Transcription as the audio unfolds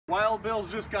Wild Bill's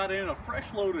just got in a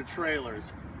fresh load of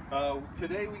trailers.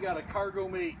 Today we got a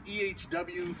Cargo-Mate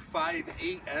EHW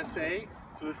 58SA.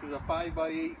 So this is a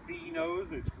 5x8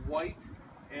 V-nose. It's white,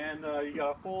 and you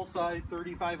got a full-size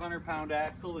 3,500 pound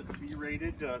axle that's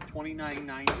B-rated,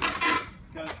 $29.90.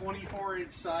 Got a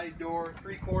 24-inch side door,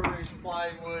 3/4 inch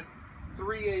plywood,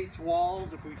 3/8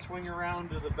 walls. If we swing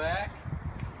around to the back,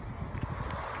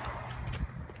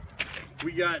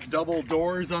 we got double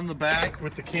doors on the back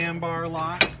with the cam bar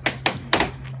lock.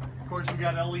 Of course, we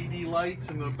got LED lights,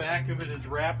 and the back of it is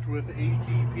wrapped with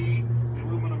ATP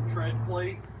aluminum tread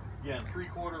plate. Again,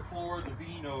 3/4 floor, the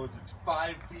V-nose. It's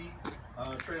 5 feet.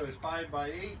 Trailer's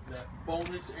 5x8. That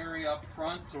bonus area up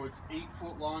front, so it's 8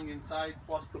 foot long inside,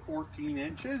 plus the 14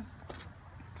 inches.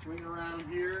 Swing around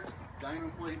here.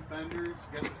 Diamond plate fenders.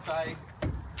 Got the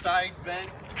side vent.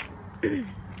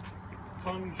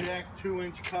 Tongue jack,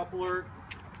 2-inch coupler,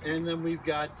 and then we've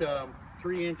got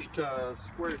 3-inch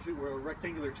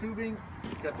rectangular tubing.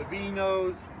 Got the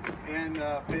V-nose, and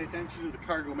pay attention to the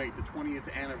Cargo-Mate, the 20th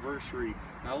anniversary.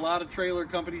 Now, a lot of trailer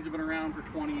companies have been around for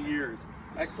 20 years.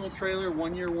 Excellent trailer,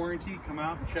 1-year warranty. Come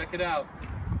out and check it out.